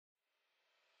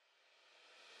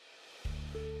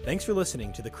Thanks for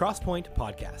listening to the Crosspoint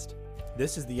Podcast.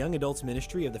 This is the young adults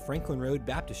ministry of the Franklin Road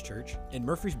Baptist Church in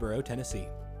Murfreesboro, Tennessee.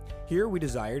 Here we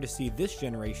desire to see this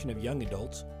generation of young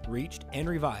adults reached and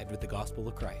revived with the gospel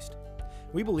of Christ.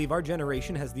 We believe our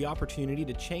generation has the opportunity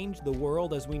to change the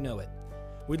world as we know it.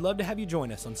 We'd love to have you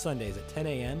join us on Sundays at 10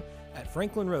 a.m. at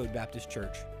Franklin Road Baptist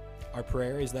Church. Our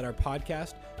prayer is that our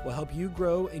podcast will help you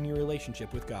grow in your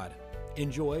relationship with God.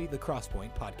 Enjoy the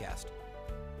Crosspoint Podcast.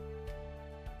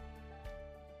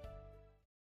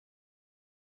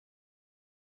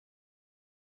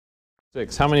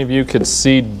 How many of you could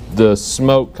see the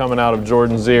smoke coming out of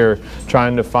Jordan's ear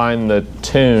trying to find the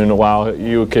tune while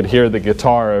you could hear the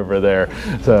guitar over there?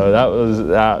 So that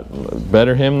was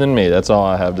better him than me. That's all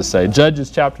I have to say. Judges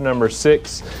chapter number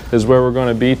 6 is where we're going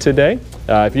to be today.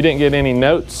 If you didn't get any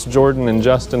notes, Jordan and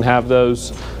Justin have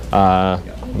those.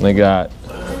 They got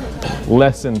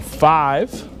lesson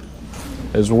 5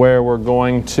 is where we're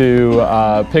going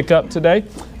to pick up today.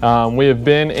 We have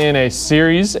been in a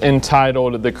series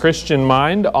entitled The Christian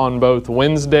Mind on both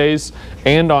Wednesdays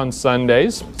and on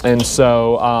Sundays. And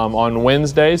so on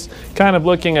Wednesdays, kind of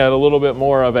looking at a little bit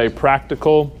more of a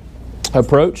practical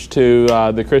approach to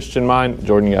the Christian mind.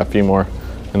 Jordan, you got a few more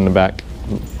in the back.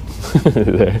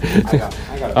 There.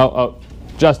 I got oh,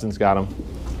 Justin's got them.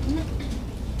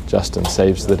 Justin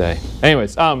saves the day.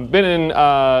 Anyways, been in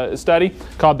a study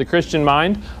called The Christian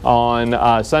Mind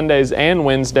on Sundays and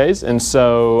Wednesdays. And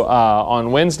so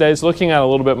on Wednesdays, looking at a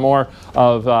little bit more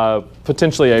of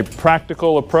potentially a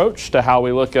practical approach to how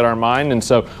we look at our mind. And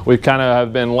so we kind of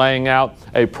have been laying out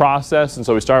a process. And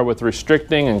so we started with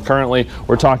restricting, and currently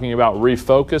we're talking about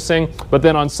refocusing. But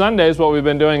then on Sundays, what we've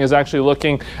been doing is actually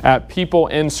looking at people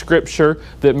in Scripture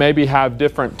that maybe have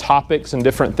different topics and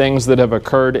different things that have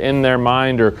occurred in their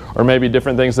mind, or maybe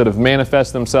different things that have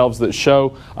manifest themselves that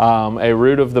show a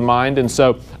root of the mind. And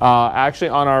so actually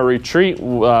on our retreat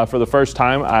for the first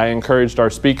time, I encouraged our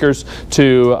speakers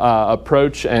to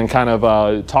approach and kind of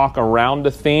talk around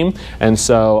a theme. And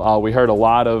so we heard a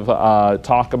lot of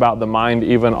talk about the mind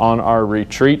even on our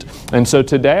retreat. And so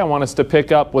today I want us to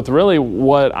pick up with really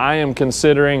what I am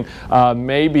considering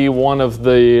maybe one of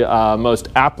the most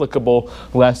applicable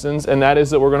lessons, and that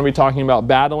is that we're going to be talking about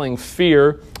battling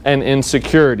fear and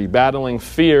insecurity. Battling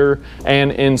fear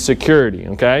and insecurity,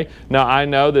 okay? Now, I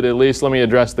know that, at least let me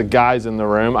address the guys in the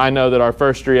room, I know that our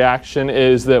first reaction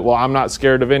is that, well, I'm not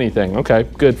scared of anything. Okay,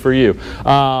 good for you.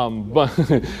 But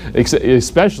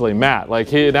especially Matt.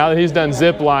 Like, now that he's done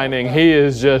zip lining, he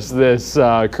is just this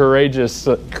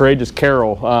courageous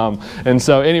Carol. And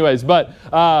so anyways, but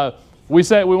we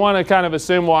want to kind of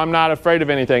assume, well, I'm not afraid of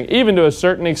anything. Even to a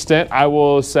certain extent, I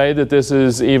will say that this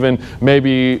is even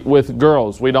maybe with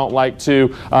girls. We don't like to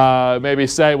maybe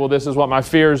say, well, this is what my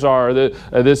fears are.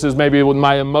 This is maybe with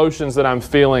my emotions that I'm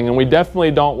feeling. And we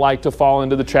definitely don't like to fall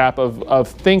into the trap of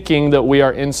thinking that we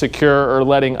are insecure or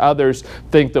letting others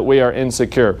think that we are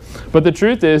insecure. But the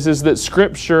truth is that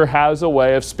Scripture has a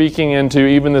way of speaking into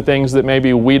even the things that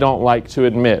maybe we don't like to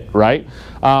admit, right?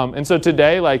 And so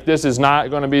today, like, this is not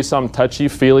going to be some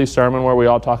touchy-feely sermon where we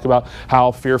all talk about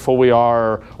how fearful we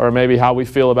are or maybe how we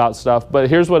feel about stuff. But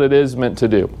here's what it is meant to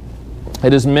do.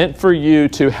 It is meant for you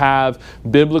to have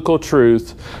biblical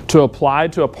truth to apply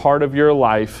to a part of your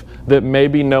life that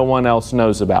maybe no one else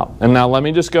knows about. And now let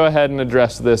me just go ahead and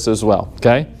address this as well,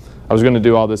 okay? I was going to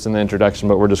do all this in the introduction,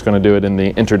 but we're just going to do it in the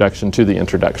introduction to the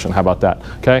introduction. How about that,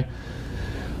 okay?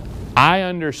 I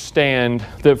understand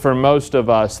that for most of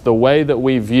us, the way that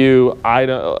we view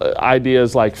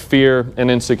ideas like fear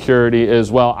and insecurity is,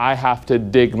 well, I have to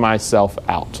dig myself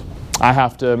out. I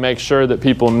have to make sure that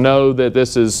people know that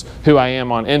this is who I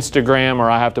am on Instagram,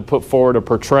 or I have to put forward a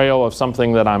portrayal of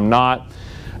something that I'm not.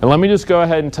 And let me just go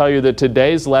ahead and tell you that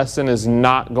today's lesson is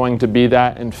not going to be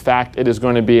that. In fact, it is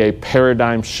going to be a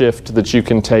paradigm shift that you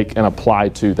can take and apply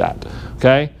to that,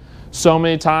 okay? So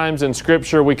many times in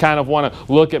Scripture, we kind of want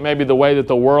to look at maybe the way that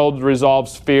the world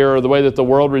resolves fear or the way that the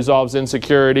world resolves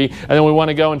insecurity, and then we want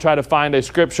to go and try to find a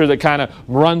Scripture that kind of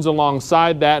runs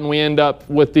alongside that, and we end up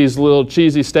with these little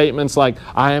cheesy statements like,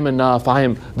 I am enough, I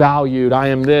am valued, I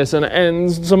am this,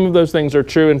 and some of those things are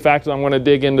true. In fact, I'm going to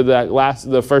dig into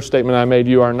the first statement I made,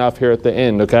 you are enough, here at the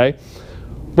end, okay?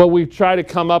 But we try to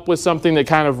come up with something that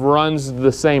kind of runs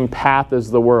the same path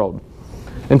as the world.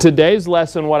 In today's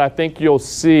lesson, what I think you'll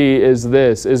see is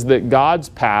this, is that God's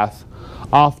path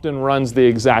often runs the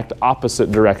exact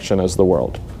opposite direction as the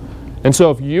world. And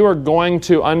so if you are going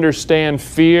to understand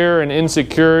fear and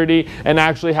insecurity and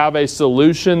actually have a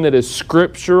solution that is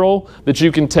scriptural that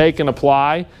you can take and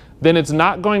apply, then it's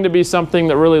not going to be something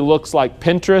that really looks like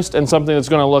Pinterest and something that's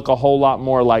going to look a whole lot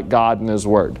more like God and His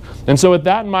Word. And so with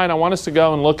that in mind, I want us to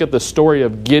go and look at the story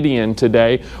of Gideon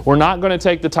today. We're not going to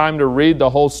take the time to read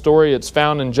the whole story. It's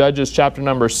found in Judges chapter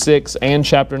number 6 and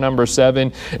chapter number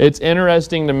 7. It's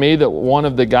interesting to me that one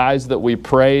of the guys that we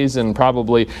praise and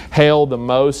probably hail the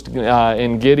most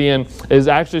in Gideon is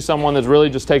actually someone that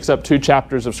really just takes up 2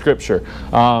 chapters of Scripture.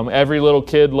 Every little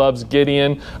kid loves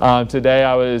Gideon. Today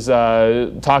I was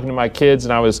talking to my kids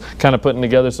and I was kind of putting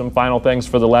together some final things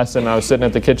for the lesson. I was sitting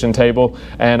at the kitchen table,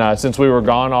 and since we were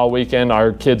gone all weekend,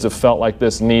 our kids have felt like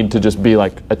this need to just be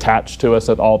like attached to us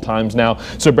at all times now.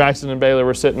 So Braxton and Baylor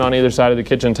were sitting on either side of the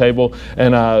kitchen table,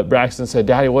 and Braxton said,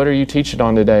 "Daddy, what are you teaching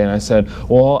on today?" And I said,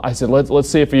 let's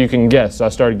see if you can guess. So I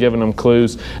started giving them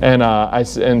clues,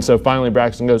 and so finally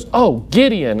Braxton goes, "Oh,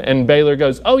 Gideon," and Baylor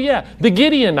goes, "Oh yeah, the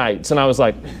Gideonites." And I was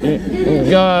like,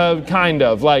 kind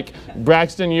of like,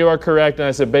 "Braxton, you are correct." And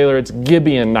I said, "Baylor, it's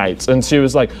Gibeonites." And she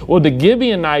was like, "Well, the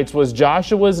Gibeonites was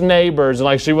Joshua's neighbors." And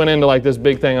like she went into like this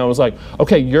big thing. I was like,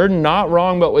 "Okay, you're not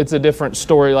wrong, but it's a different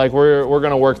story. Like we're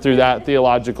going to work through that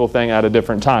theological thing at a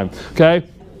different time." Okay?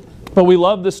 But we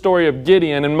love the story of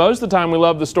Gideon, and most of the time we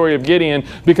love the story of Gideon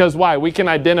because why? We can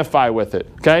identify with it.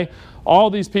 Okay?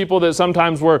 All these people that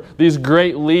sometimes were these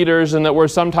great leaders and that were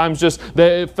sometimes just,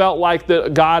 it felt like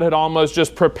that God had almost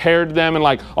just prepared them, and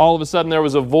like all of a sudden there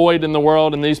was a void in the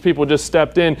world and these people just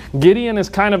stepped in. Gideon is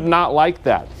kind of not like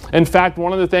that. In fact,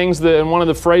 one of the things that, and one of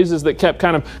the phrases that kept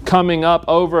kind of coming up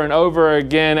over and over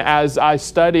again as I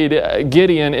studied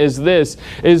Gideon is this,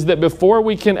 is that before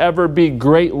we can ever be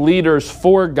great leaders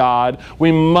for God,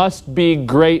 we must be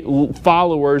great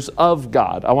followers of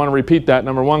God. I want to repeat that,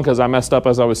 number one, because I messed up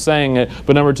as I was saying it,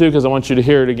 but number two, because I want you to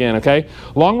hear it again, okay?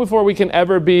 Long before we can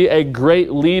ever be a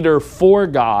great leader for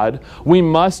God, we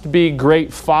must be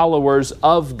great followers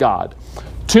of God.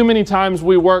 Too many times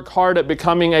we work hard at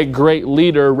becoming a great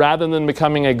leader rather than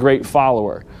becoming a great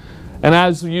follower. And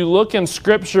as you look in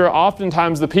Scripture,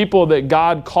 oftentimes the people that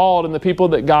God called and the people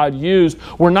that God used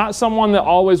were not someone that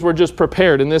always were just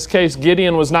prepared. In this case,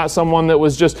 Gideon was not someone that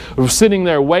was just sitting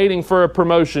there waiting for a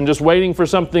promotion, just waiting for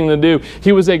something to do.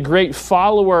 He was a great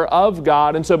follower of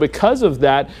God, and so because of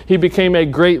that, he became a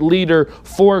great leader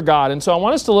for God. And so I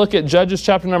want us to look at Judges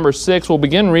chapter number 6. We'll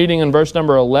begin reading in verse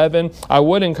number 11. I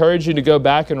would encourage you to go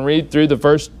back and read through the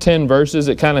first 10 verses.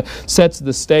 It kind of sets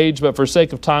the stage, but for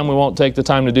sake of time, we won't take the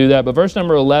time to do that. But verse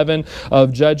number 11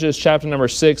 of Judges chapter number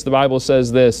 6, the Bible says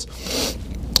this: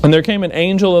 "And there came an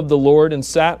angel of the Lord and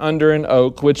sat under an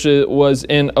oak, which was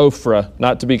in Ophrah,"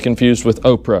 not to be confused with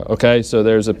Oprah, okay? So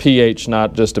there's a PH,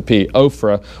 not just a P.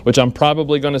 Ophrah, which I'm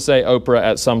probably going to say Oprah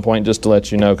at some point just to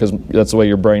let you know, because that's the way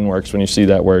your brain works when you see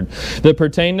that word. "That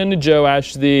pertained unto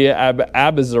Joash the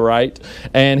Abiezrite,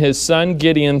 and his son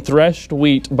Gideon threshed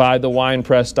wheat by the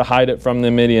winepress to hide it from the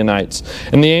Midianites.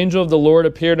 And the angel of the Lord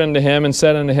appeared unto him and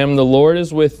said unto him, The Lord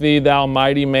is with thee, thou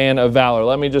mighty man of valor."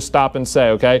 Let me just stop and say,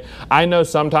 okay, I know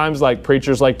sometimes like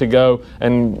preachers like to go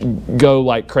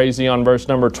like crazy on verse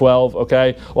number 12,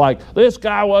 okay? Like, this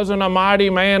guy wasn't a mighty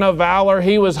man of valor.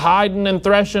 He was hiding and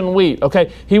threshing wheat, okay?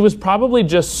 He was probably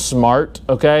just smart,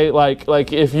 okay?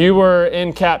 Like if you were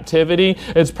in captivity,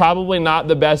 it's probably not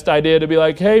the best idea to be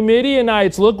like, "Hey,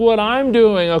 Midianites, look what I'm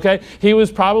doing," okay? He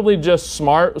was probably just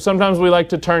smart. Sometimes we like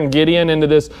to turn Gideon into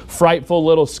this frightful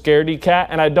little scaredy cat,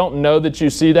 and I don't know that you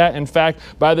see that. In fact,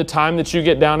 by the time that you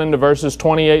get down into verses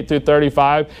 28 through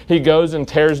 35, he goes and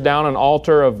tears down an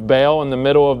altar of Baal in the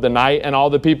middle of the night, and all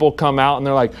the people come out and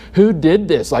they're like, "Who did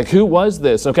this? Like, who was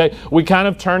this?" Okay, we kind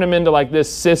of turn him into like this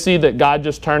sissy that God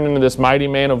just turned into this mighty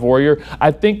man of warrior.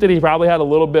 I think that he probably had a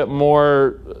little bit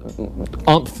more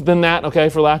oomph than that, okay,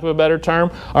 for lack of a better term.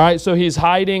 All right, so he's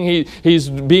hiding, he's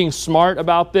being smart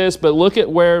about this, but look at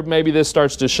where maybe this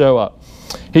starts to show up.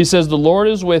 He says, "The Lord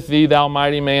is with thee, thou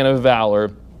mighty man of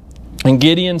valor. And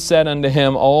Gideon said unto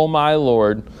him, O my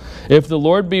Lord, if the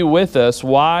Lord be with us,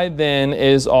 why then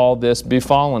is all this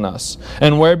befallen us?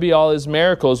 And where be all his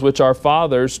miracles which our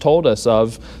fathers told us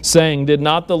of, saying, Did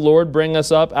not the Lord bring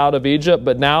us up out of Egypt?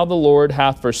 But now the Lord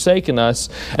hath forsaken us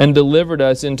and delivered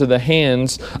us into the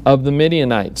hands of the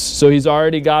Midianites." So he's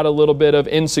already got a little bit of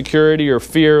insecurity or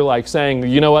fear, like saying,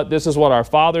 you know what, this is what our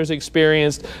fathers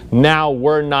experienced. Now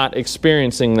we're not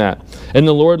experiencing that. "And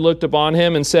the Lord looked upon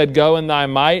him and said, Go in thy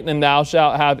might, and thou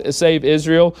shalt save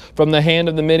Israel from the hand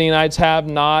of the Midianites Midianites, have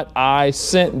not I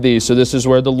sent thee? So this is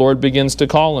where the Lord begins to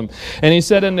call him. And he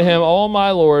said unto him, O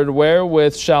my Lord,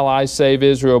 wherewith shall I save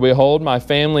Israel? Behold, my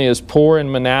family is poor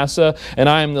in Manasseh, and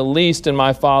I am the least in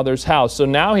my father's house. So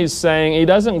now he's saying, he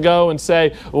doesn't go and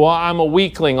say, well, I'm a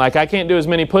weakling, like I can't do as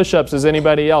many push-ups as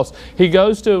anybody else. He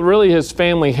goes to really his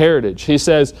family heritage. He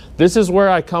says, this is where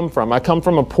I come from. I come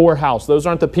from a poor house. Those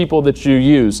aren't the people that you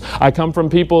use. I come from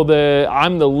people that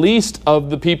I'm the least of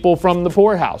the people from the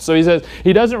poor house. So he says,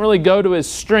 he doesn't really go to his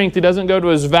strength. He doesn't go to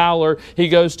his valor. He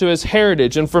goes to his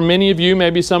heritage. And for many of you,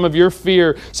 maybe some of your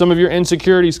fear, some of your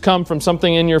insecurities come from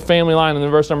something in your family line. In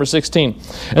verse number 16,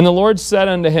 and the Lord said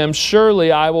unto him,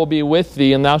 surely I will be with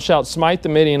thee, and thou shalt smite the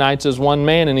Midianites as one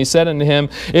man. And he said unto him,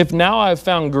 if now I have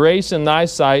found grace in thy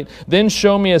sight, then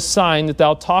show me a sign that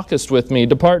thou talkest with me.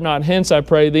 Depart not hence, I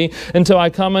pray thee, until I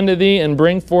come unto thee and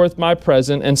bring forth my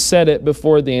present and set it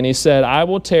before thee. And he said, I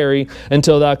will tarry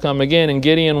until thou come again. And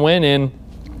Gideon went in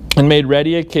and made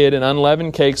ready a kid and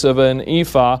unleavened cakes of an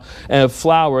ephah and of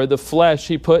flour. The flesh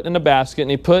he put in a basket,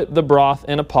 and he put the broth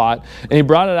in a pot, and he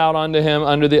brought it out unto him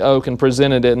under the oak and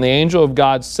presented it. And the angel of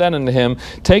God said unto him,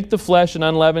 take the flesh and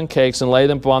unleavened cakes and lay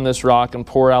them upon this rock and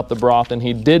pour out the broth. And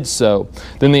he did so.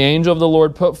 Then the angel of the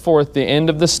Lord put forth the end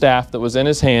of the staff that was in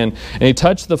his hand, and he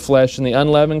touched the flesh and the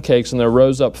unleavened cakes, and there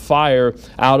rose up fire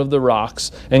out of the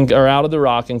rocks, out of the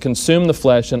rock, and consumed the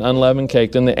flesh and unleavened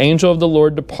cake. Then the angel of the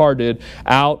Lord departed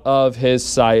out of his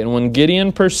sight. And when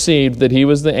Gideon perceived that he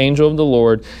was the angel of the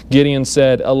Lord, Gideon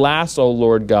said, alas, O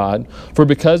Lord God, for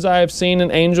because I have seen an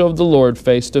angel of the Lord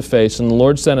face to face. And the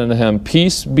Lord said unto him,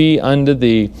 peace be unto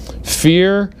thee,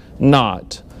 fear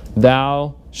not,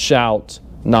 thou shalt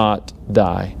not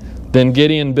die. Then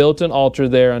Gideon built an altar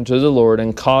there unto the Lord,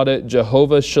 and called it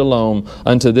Jehovah Shalom.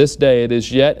 Unto this day it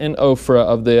is yet in Ophrah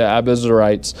of the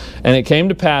Abiezrites. And it came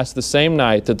to pass the same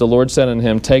night that the Lord said unto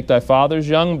him, take thy father's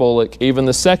young bullock, even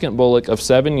the second bullock of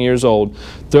 7 years old,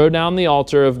 throw down the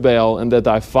altar of Baal, and that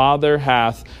thy father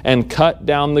hath, and cut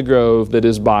down the grove that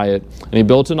is by it. And he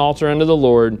built an altar unto the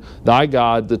Lord thy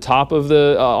God, on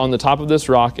the top of this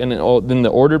rock, and in the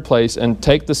ordered place. And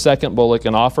take the second bullock,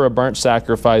 and offer a burnt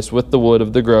sacrifice with the wood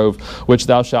of the grove, which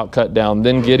thou shalt cut down.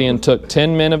 Then Gideon took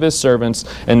 10 men of his servants,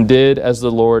 and did as the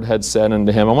Lord had said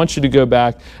unto him. I want you to go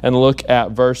back and look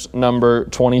at verse number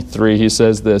 23. He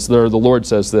says this, or the Lord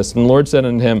says this, and the Lord said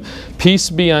unto him, peace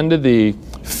be unto thee,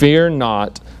 fear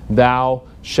not, thou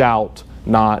shalt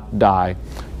not die.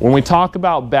 When we talk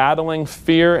about battling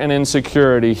fear and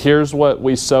insecurity, here's what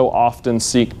we so often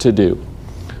seek to do.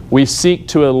 We seek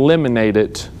to eliminate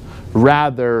it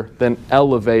rather than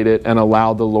elevate it and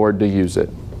allow the Lord to use it.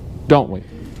 Don't we?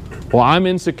 Well, I'm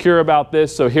insecure about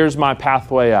this, so here's my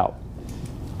pathway out.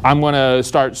 I'm going to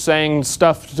start saying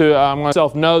stuff to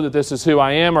myself, know that this is who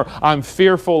I am, or I'm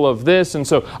fearful of this, and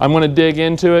so I'm going to dig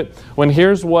into it. When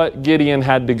here's what Gideon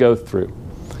had to go through.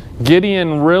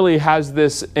 Gideon really has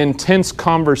this intense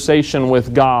conversation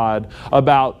with God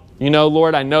about, you know,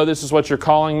 Lord, I know this is what you're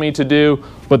calling me to do,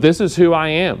 but this is who I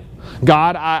am.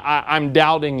 God, I'm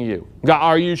doubting you. God,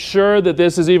 are you sure that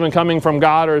this is even coming from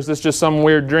God, or is this just some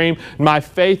weird dream? My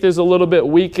faith is a little bit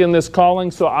weak in this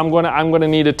calling, so I'm going to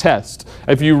need a test.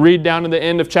 If you read down to the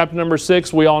end of chapter number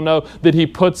 6, we all know that he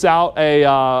puts out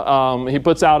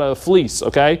a fleece.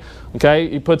 Okay,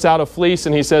 he puts out a fleece,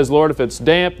 and he says, Lord, if it's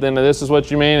damp, then this is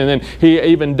what you mean. And then he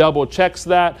even double checks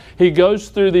that. He goes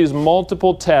through these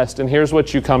multiple tests, and here's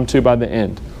what you come to by the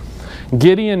end.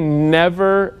 Gideon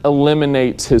never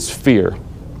eliminates his fear,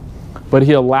 but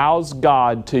he allows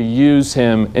God to use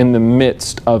him in the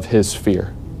midst of his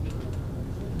fear.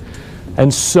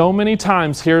 And so many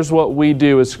times, here's what we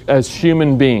do as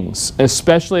human beings,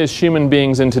 especially as human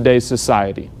beings in today's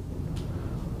society.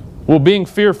 Well, being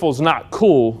fearful is not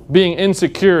cool. Being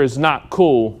insecure is not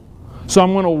cool. So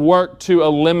I'm going to work to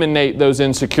eliminate those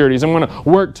insecurities. I'm going to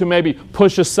work to maybe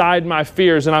push aside my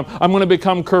fears, and I'm going to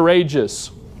become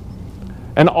courageous.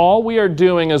 And all we are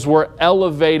doing is we're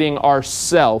elevating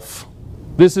ourself.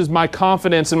 This is my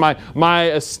confidence and my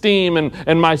esteem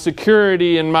and my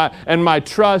security and my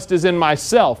trust is in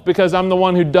myself, because I'm the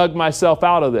one who dug myself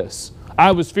out of this.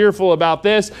 I was fearful about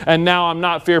this, and now I'm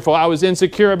not fearful. I was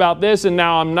insecure about this, and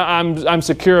now I'm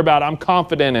secure about it. I'm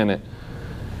confident in it.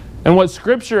 And what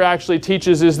Scripture actually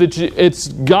teaches is that it's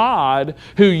God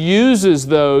who uses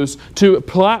those to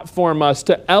platform us,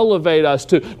 to elevate us,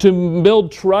 to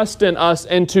build trust in us,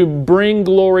 and to bring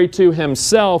glory to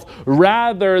Himself,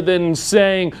 rather than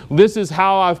saying, this is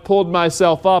how I've pulled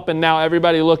myself up, and now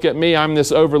everybody look at me, I'm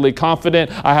this overly confident,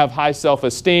 I have high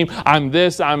self-esteem, I'm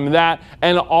this, I'm that.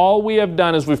 And all we have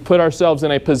done is we've put ourselves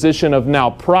in a position of now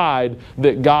pride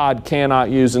that God cannot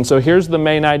use. And so here's the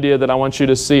main idea that I want you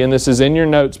to see, and this is in your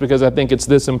notes because because I think it's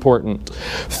this important.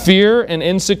 Fear and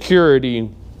insecurity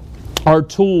are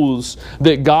tools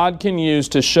that God can use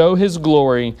to show His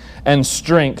glory and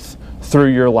strength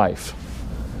through your life.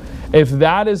 If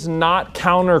that is not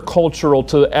countercultural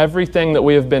to everything that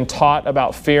we have been taught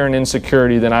about fear and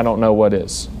insecurity, then I don't know what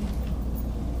is.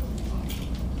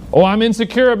 Oh, I'm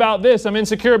insecure about this. I'm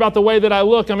insecure about the way that I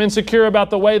look. I'm insecure about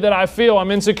the way that I feel. I'm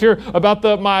insecure about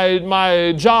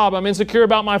my job. I'm insecure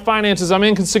about my finances. I'm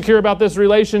insecure about this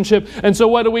relationship. And so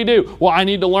what do? Well, I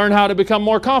need to learn how to become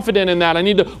more confident in that. I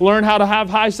need to learn how to have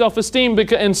high self-esteem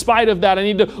in spite of that. I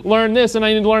need to learn this and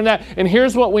I need to learn that. And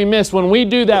here's what we miss. When we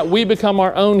do that, we become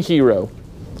our own hero.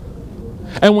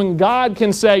 And when God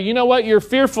can say, you know what, you're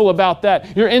fearful about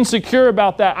that, you're insecure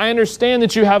about that, I understand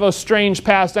that you have a strange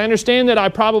past, I understand that I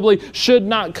probably should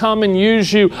not come and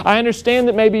use you, I understand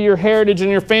that maybe your heritage and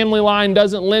your family line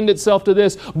doesn't lend itself to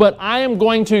this, but I am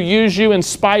going to use you in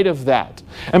spite of that.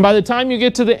 And by the time you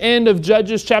get to the end of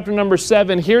Judges chapter number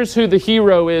 7, here's who the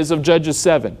hero is of Judges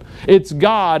 7. It's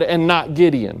God and not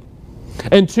Gideon.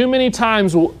 And too many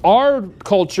times our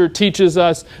culture teaches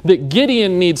us that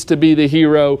Gideon needs to be the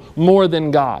hero more than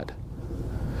God.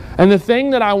 And the thing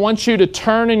that I want you to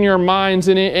turn in your minds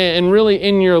and really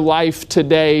in your life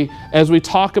today as we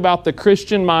talk about the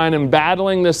Christian mind and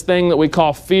battling this thing that we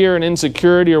call fear and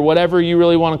insecurity or whatever you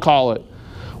really want to call it.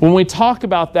 When we talk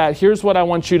about that, here's what I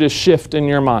want you to shift in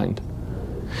your mind.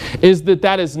 Is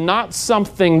that is not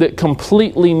something that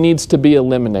completely needs to be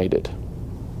eliminated.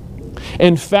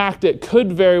 In fact, it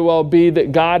could very well be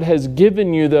that God has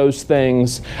given you those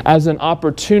things as an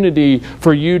opportunity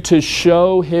for you to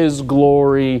show His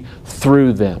glory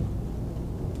through them.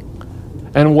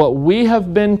 And what we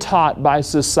have been taught by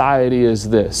society is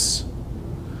this.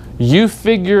 You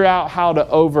figure out how to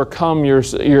overcome your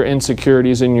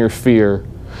insecurities and your fear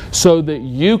so that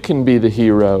you can be the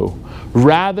hero,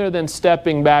 rather than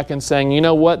stepping back and saying, you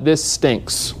know what, this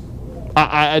stinks.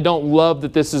 I don't love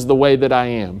that this is the way that I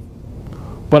am.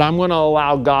 But I'm going to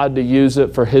allow God to use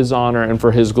it for His honor and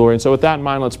for His glory. And so with that in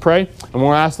mind, let's pray. And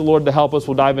we'll ask the Lord to help us.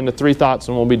 We'll dive into 3 thoughts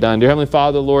and we'll be done. Dear Heavenly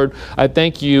Father, Lord, I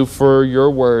thank You for Your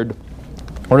word.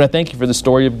 Lord, I thank You for the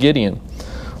story of Gideon.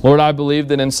 Lord, I believe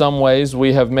that in some ways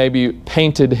we have maybe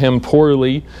painted him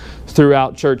poorly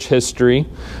throughout church history.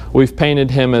 We've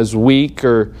painted him as weak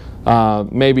or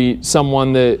maybe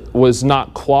someone that was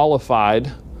not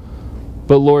qualified.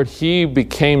 But Lord, he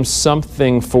became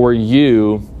something for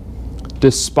You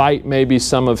despite maybe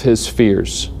some of his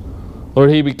fears.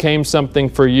 Lord, he became something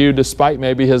for You despite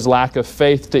maybe his lack of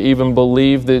faith to even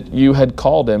believe that You had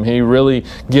called him. He really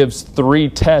gives 3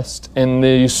 tests in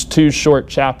these 2 short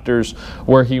chapters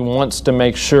where he wants to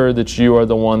make sure that You are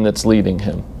the one that's leading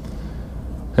him.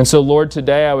 And so, Lord,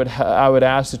 today I would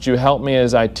ask that You help me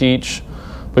as I teach,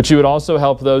 but You would also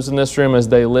help those in this room as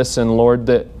they listen, Lord,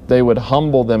 that they would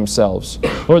humble themselves.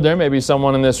 Lord, there may be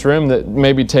someone in this room that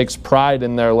maybe takes pride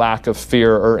in their lack of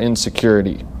fear or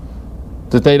insecurity,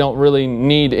 that they don't really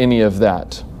need any of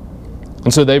that.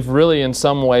 And so they've really in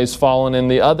some ways fallen in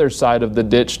the other side of the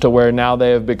ditch to where now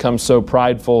they have become so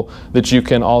prideful that You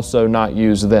can also not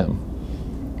use them.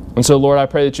 And so, Lord, I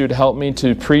pray that You would help me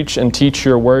to preach and teach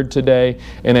Your word today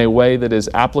in a way that is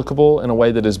applicable, in a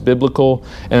way that is biblical,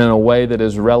 and in a way that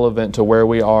is relevant to where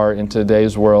we are in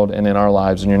today's world and in our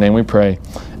lives. In Your name we pray.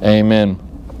 Amen.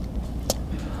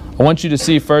 I want you to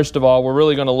see, first of all, we're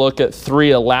really going to look at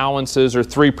 3 allowances or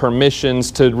 3 permissions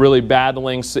to really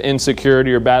battling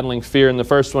insecurity or battling fear. And the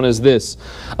first one is this.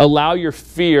 Allow your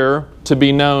fear to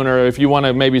be known, or if you want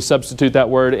to maybe substitute that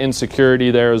word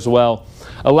insecurity there as well.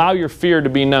 Allow your fear to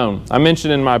be known. I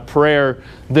mentioned in my prayer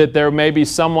that there may be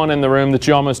someone in the room that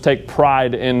you almost take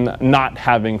pride in not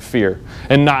having fear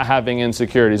and not having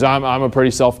insecurities. I'm a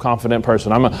pretty self-confident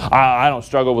person. I don't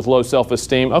struggle with low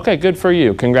self-esteem. Okay, good for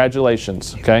you.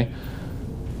 Congratulations. Okay.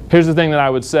 Here's the thing that I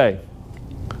would say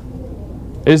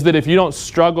is that if you don't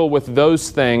struggle with those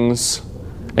things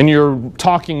and you're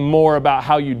talking more about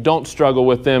how you don't struggle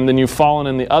with them, then you've fallen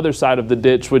in the other side of the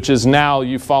ditch, which is now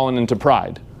you've fallen into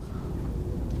pride.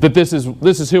 That this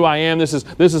is who I am, this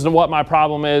is what my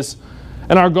problem is.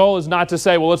 And our goal is not to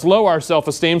say, well, let's lower our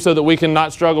self-esteem so that we can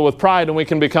not struggle with pride and we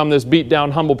can become this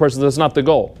beat-down, humble person. That's not the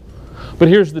goal. But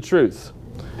here's the truth,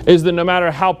 is that no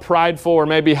matter how prideful or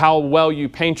maybe how well you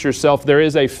paint yourself, there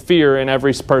is a fear in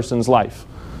every person's life.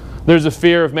 There's a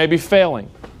fear of maybe failing.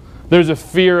 There's a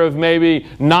fear of maybe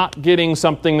not getting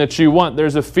something that you want.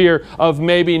 There's a fear of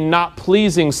maybe not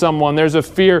pleasing someone. There's a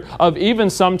fear of even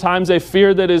sometimes a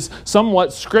fear that is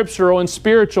somewhat scriptural and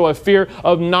spiritual, a fear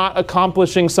of not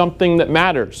accomplishing something that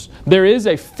matters. There is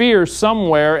a fear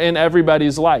somewhere in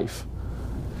everybody's life.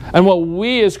 And what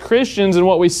we as Christians and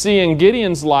what we see in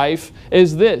Gideon's life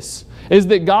is this, is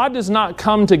that God does not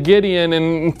come to Gideon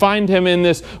and find him in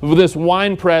this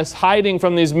wine press hiding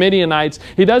from these Midianites.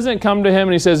 He doesn't come to him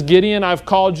and he says, Gideon, I've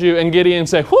called you. And Gideon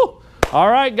say, whew, all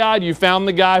right, God, you found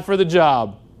the guy for the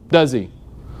job. Does he?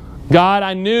 God,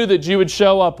 I knew that you would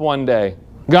show up one day.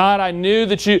 God, I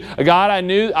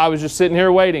knew I was just sitting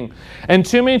here waiting. And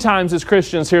too many times as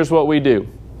Christians, here's what we do.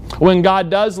 When God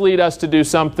does lead us to do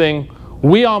something,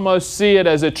 we almost see it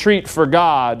as a treat for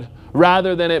God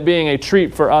rather than it being a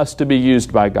treat for us to be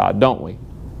used by God, don't we?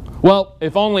 Well,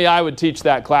 if only I would teach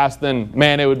that class, then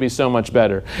man, it would be so much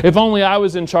better. If only I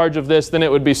was in charge of this, then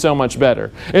it would be so much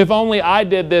better. If only I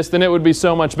did this, then it would be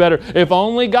so much better. If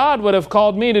only God would have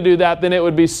called me to do that, then it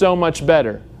would be so much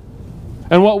better.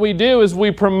 And what we do is we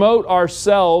promote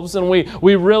ourselves and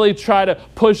we really try to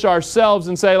push ourselves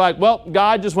and say like, well,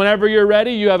 God, just whenever you're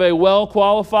ready, you have a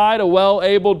well-qualified, a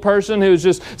well-abled person who's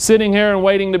just sitting here and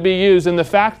waiting to be used. And the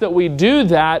fact that we do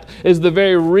that is the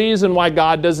very reason why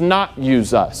God does not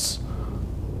use us.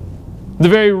 The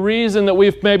very reason that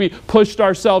we've maybe pushed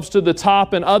ourselves to the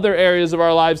top in other areas of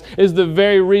our lives is the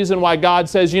very reason why God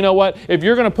says, you know what, if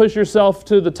you're going to push yourself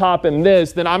to the top in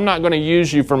this, then I'm not going to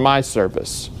use you for my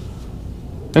service.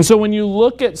 And so when you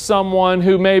look at someone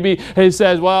who maybe he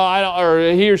says, well,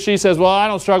 or he or she says, well, I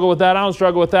don't struggle with that, I don't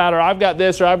struggle with that, or I've got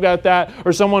this, or I've got that,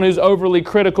 or someone who's overly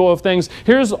critical of things,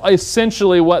 here's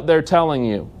essentially what they're telling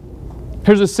you.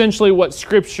 Here's essentially what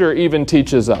Scripture even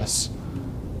teaches us.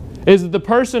 Is that the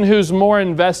person who's more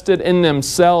invested in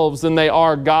themselves than they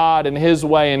are God and His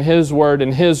way and His word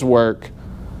and His work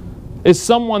is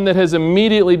someone that has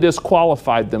immediately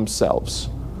disqualified themselves.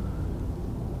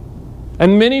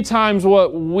 And many times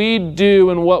what we do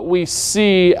and what we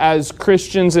see as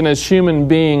Christians and as human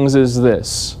beings is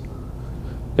this,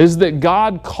 is that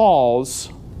God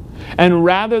calls, and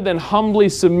rather than humbly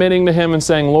submitting to Him and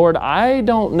saying, Lord, I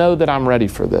don't know that I'm ready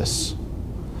for this.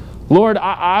 Lord,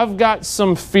 I've got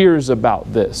some fears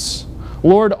about this.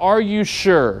 Lord, are you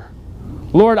sure?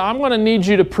 Lord, I'm going to need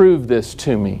you to prove this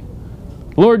to me.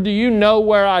 Lord, do you know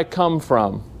where I come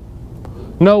from?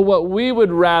 No, what we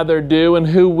would rather do and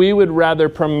who we would rather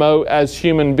promote as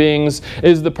human beings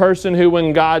is the person who,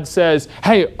 when God says,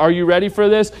 hey, are you ready for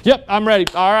this? Yep, I'm ready.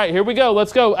 All right, here we go.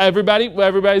 Let's go.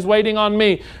 Everybody's waiting on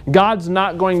me. God's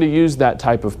not going to use that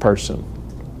type of person.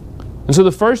 And so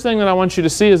the first thing that I want you to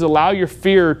see is allow your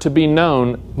fear to be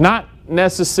known, not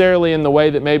necessarily in the way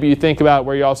that maybe you think about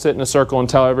where you all sit in a circle and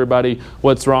tell everybody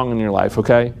what's wrong in your life,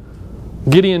 okay?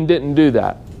 Gideon didn't do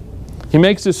that. He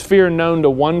makes his fear known to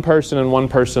one person and one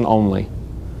person only,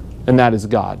 and that is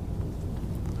God.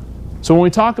 So when we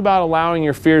talk about allowing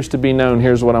your fears to be known,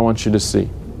 here's what I want you to see.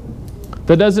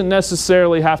 That doesn't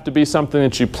necessarily have to be something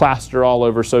that you plaster all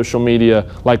over social media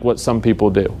like what some people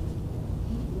do.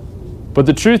 But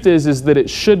the truth is that it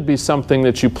should be something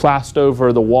that you plaster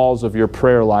over the walls of your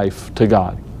prayer life to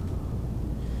God.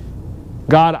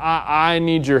 God, I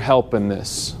need your help in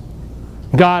this.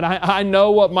 God, I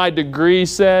know what my degree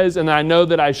says, and I know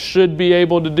that I should be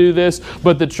able to do this,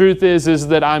 but the truth is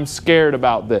that I'm scared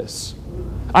about this.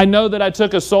 I know that I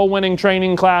took a soul-winning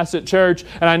training class at church,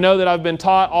 and I know that I've been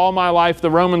taught all my life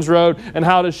the Romans Road and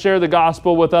how to share the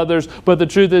gospel with others, but the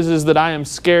truth is that I am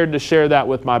scared to share that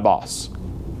with my boss.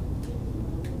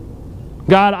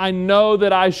 God, I know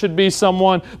that I should be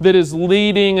someone that is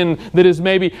leading and that is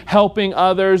maybe helping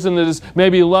others and that is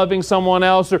maybe loving someone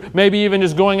else or maybe even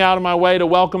just going out of my way to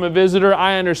welcome a visitor.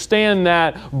 I understand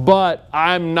that, but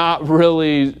I don't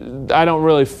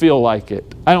really feel like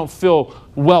it. I don't feel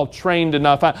well trained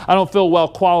enough. I don't feel well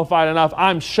qualified enough.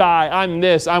 I'm shy. I'm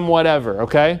this. I'm whatever,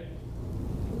 okay?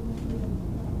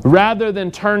 Rather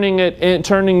than turning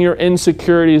your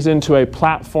insecurities into a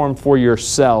platform for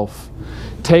yourself,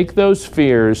 take those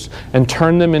fears and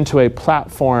turn them into a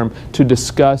platform to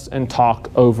discuss and talk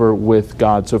over with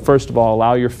God. So first of all,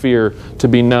 allow your fear to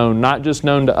be known, not just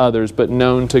known to others, but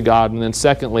known to God. And then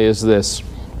secondly is this: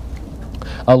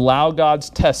 allow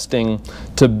God's testing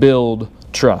to build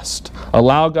trust.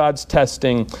 Allow God's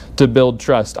testing to build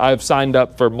trust. I've signed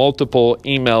up for multiple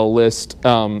email lists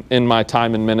in my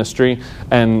time in ministry,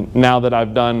 and now that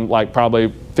I've done like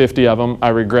probably 50 of them, I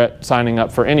regret signing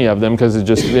up for any of them because it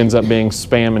just ends up being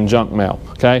spam and junk mail,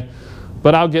 okay?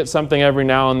 But I'll get something every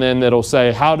now and then that'll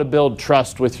say how to build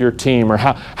trust with your team or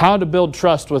how to build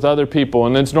trust with other people.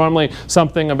 And it's normally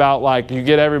something about like you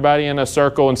get everybody in a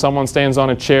circle and someone stands on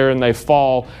a chair and they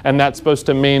fall, and that's supposed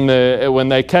to mean that when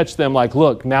they catch them, like,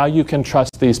 look, now you can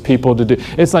trust these people to do.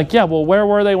 It's like, yeah, well, where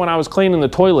were they when I was cleaning the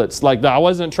toilets? Like, I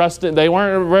wasn't trusted. They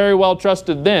weren't very well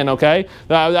trusted then, okay?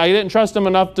 I didn't trust them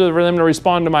enough for them to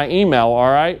respond to my email,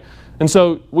 all right? And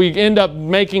so we end up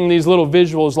making these little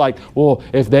visuals like, well,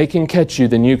 if they can catch you,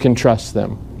 then you can trust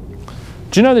them.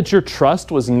 Do you know that your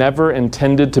trust was never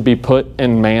intended to be put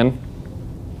in man?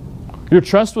 Your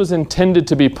trust was intended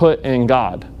to be put in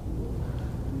God.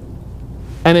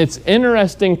 And it's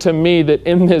interesting to me that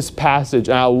in this passage,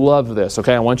 and I love this,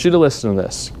 okay, I want you to listen to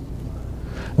this,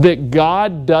 that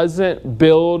God doesn't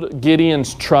build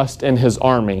Gideon's trust in his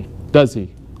army, does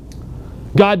he?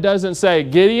 God doesn't say,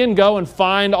 Gideon, go and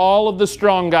find all of the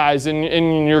strong guys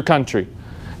in your country.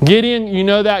 Gideon, you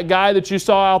know that guy that you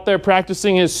saw out there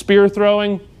practicing his spear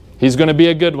throwing? He's going to be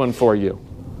a good one for you.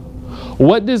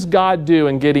 What does God do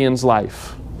in Gideon's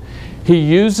life? He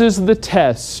uses the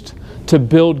test to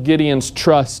build Gideon's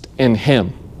trust in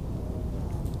him.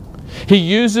 He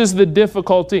uses the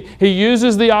difficulty, he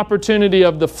uses the opportunity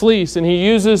of the fleece, and he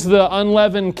uses the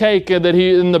unleavened cake and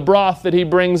the broth that he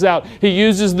brings out. He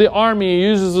uses the army, he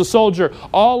uses the soldier,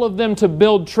 all of them to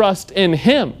build trust in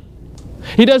him.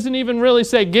 He doesn't even really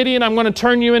say, Gideon, I'm going to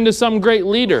turn you into some great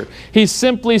leader. He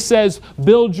simply says,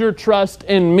 build your trust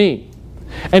in me.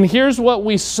 And here's what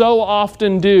we so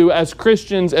often do as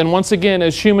Christians, and once again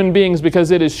as human beings, because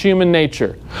it is human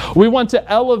nature. We want to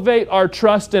elevate our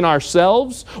trust in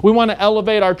ourselves. We want to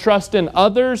elevate our trust in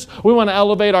others. We want to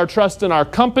elevate our trust in our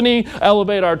company,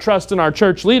 elevate our trust in our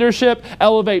church leadership,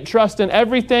 elevate trust in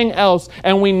everything else.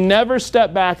 And we never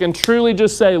step back and truly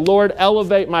just say, Lord,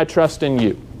 elevate my trust in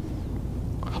you.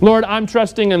 Lord, I'm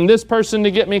trusting in this person to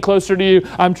get me closer to you.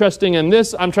 I'm trusting in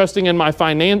this. I'm trusting in my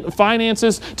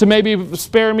finances to maybe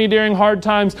spare me during hard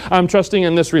times. I'm trusting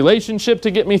in this relationship to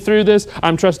get me through this.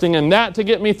 I'm trusting in that to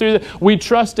get me through this. We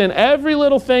trust in every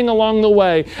little thing along the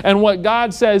way. And what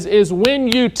God says is, when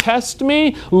you test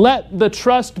me, let the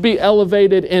trust be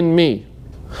elevated in me.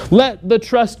 Let the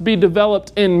trust be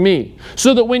developed in me,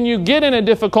 so that when you get in a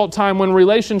difficult time, when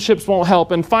relationships won't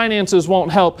help and finances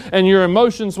won't help and your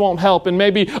emotions won't help and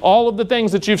maybe all of the things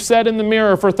that you've said in the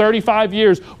mirror for 35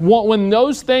 years, when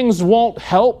those things won't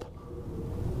help,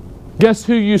 guess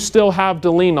who you still have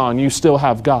to lean on? You still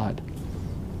have God.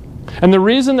 And the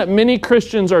reason that many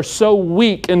Christians are so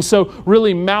weak and so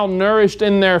really malnourished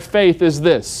in their faith is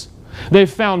this. They've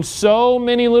found so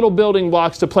many little building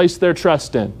blocks to place their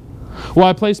trust in. Well,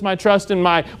 I place my trust in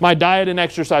my diet and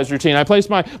exercise routine. I place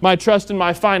my trust in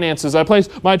my finances. I place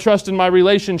my trust in my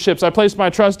relationships. I place my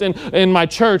trust in my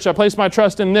church. I place my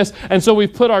trust in this. And so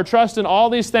we've put our trust in all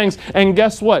these things. And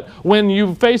guess what? When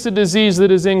you face a disease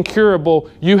that is incurable,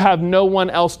 you have no one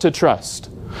else to trust.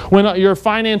 When your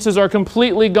finances are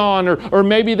completely gone, or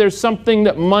maybe there's something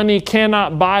that money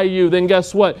cannot buy you, then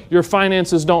guess what? Your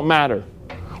finances don't matter.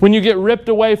 When you get ripped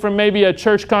away from maybe a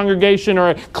church congregation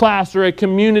or a class or a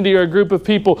community or a group of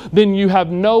people, then you have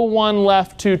no one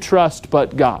left to trust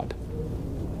but God.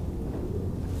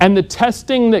 And the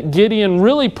testing that Gideon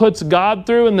really puts God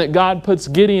through and that God puts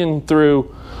Gideon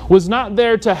through was not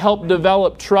there to help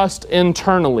develop trust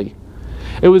internally.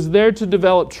 It was there to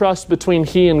develop trust between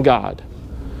he and God.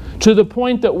 To the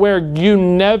point that where you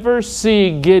never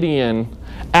see Gideon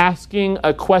asking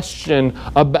a question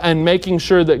and making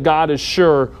sure that God is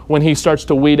sure when he starts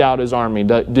to weed out his army,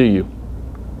 do you?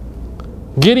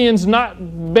 Gideon's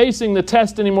not basing the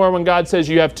test anymore when God says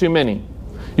you have too many.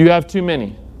 You have too many.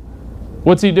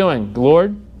 What's he doing?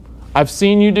 Lord, I've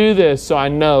seen you do this, so I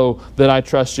know that I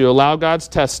trust you. Allow God's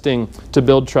testing to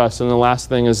build trust. And the last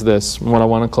thing is this, what I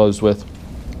want to close with,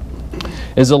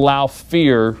 is allow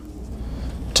fear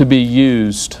to be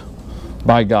used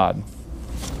by God.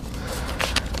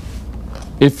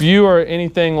 If you are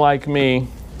anything like me,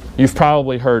 you've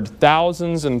probably heard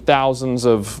thousands and thousands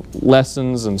of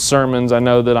lessons and sermons. I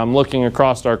know that I'm looking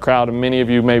across our crowd, and many of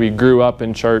you maybe grew up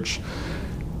in church.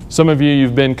 Some of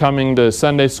you've been coming to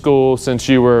Sunday school since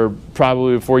you were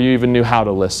probably before you even knew how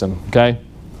to listen, okay?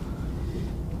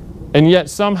 And yet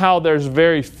somehow there's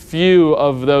very few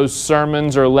of those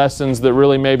sermons or lessons that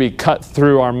really maybe cut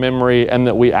through our memory and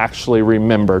that we actually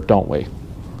remember, don't we?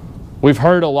 We've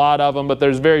heard a lot of them, but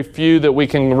there's very few that we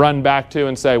can run back to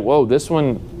and say, whoa, this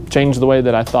one changed the way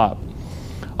that I thought.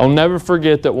 I'll never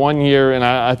forget that one year, and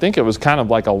I think it was kind of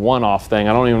like a one-off thing.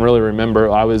 I don't even really remember.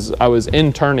 I was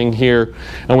interning here,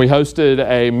 and we hosted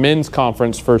a men's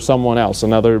conference for someone else,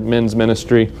 another men's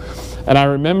ministry. And I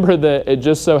remember that it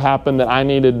just so happened that I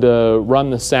needed to run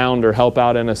the sound or help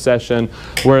out in a session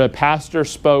where a pastor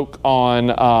spoke on,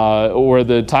 or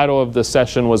the title of the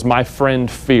session was My Friend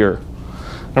Fear.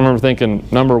 I remember thinking,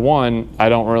 number one, I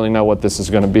don't really know what this is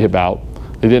going to be about.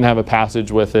 He didn't have a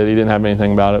passage with it. He didn't have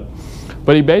anything about it.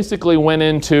 But he basically went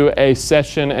into a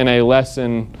session and a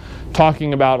lesson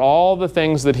talking about all the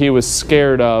things that he was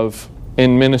scared of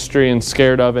in ministry and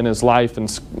scared of in his life,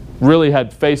 and really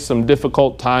had faced some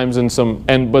difficult times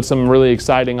but some really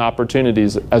exciting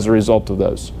opportunities as a result of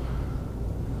those.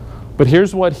 But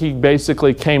here's what he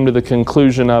basically came to the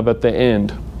conclusion of at the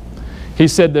end. He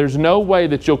said there's no way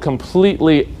that you'll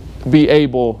completely be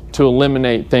able to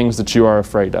eliminate things that you are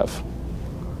afraid of.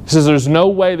 He says there's no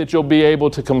way that you'll be able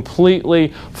to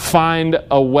completely find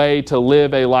a way to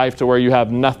live a life to where you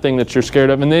have nothing that you're scared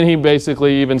of. And then he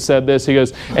basically even said this. He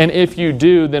goes, and if you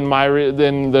do, then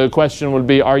the question would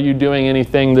be, are you doing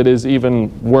anything that is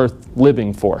even worth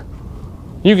living for?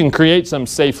 You can create some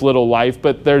safe little life,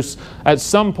 but there's at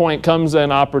some point comes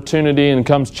an opportunity and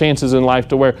comes chances in life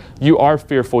to where you are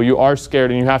fearful, you are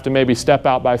scared, and you have to maybe step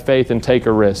out by faith and take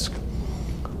a risk.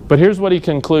 But here's what he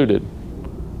concluded.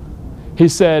 He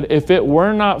said, if it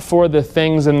were not for the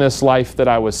things in this life that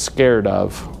I was scared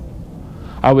of,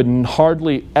 I would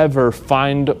hardly ever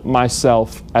find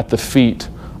myself at the feet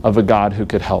of a God who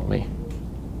could help me.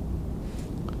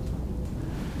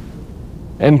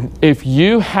 And if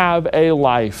you have a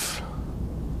life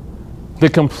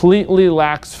that completely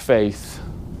lacks faith,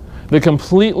 that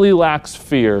completely lacks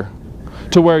fear,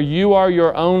 to where you are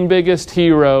your own biggest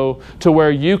hero, to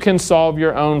where you can solve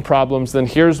your own problems, then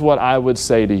here's what I would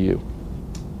say to you.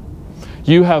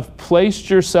 You have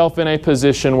placed yourself in a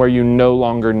position where you no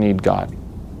longer need God.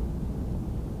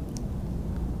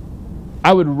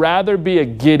 I would rather be a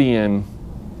Gideon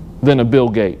than a Bill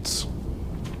Gates.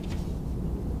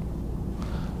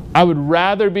 I would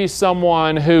rather be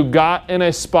someone who got in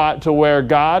a spot to where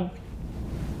God,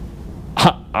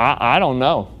 I don't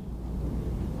know.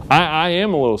 I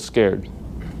am a little scared.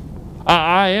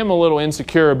 I am a little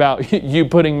insecure about you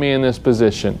putting me in this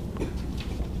position.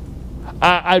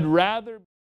 I'd rather...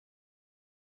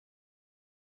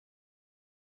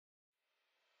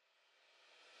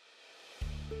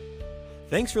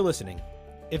 Thanks for listening.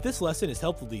 If this lesson is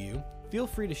helpful to you, feel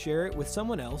free to share it with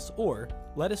someone else or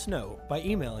let us know by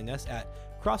emailing us at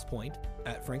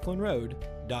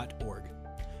crosspoint@franklinroad.org.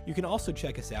 You can also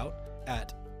check us out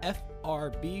at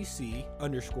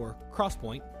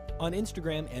FRBC_Crosspoint on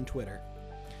Instagram and Twitter.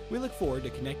 We look forward to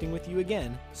connecting with you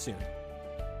again soon.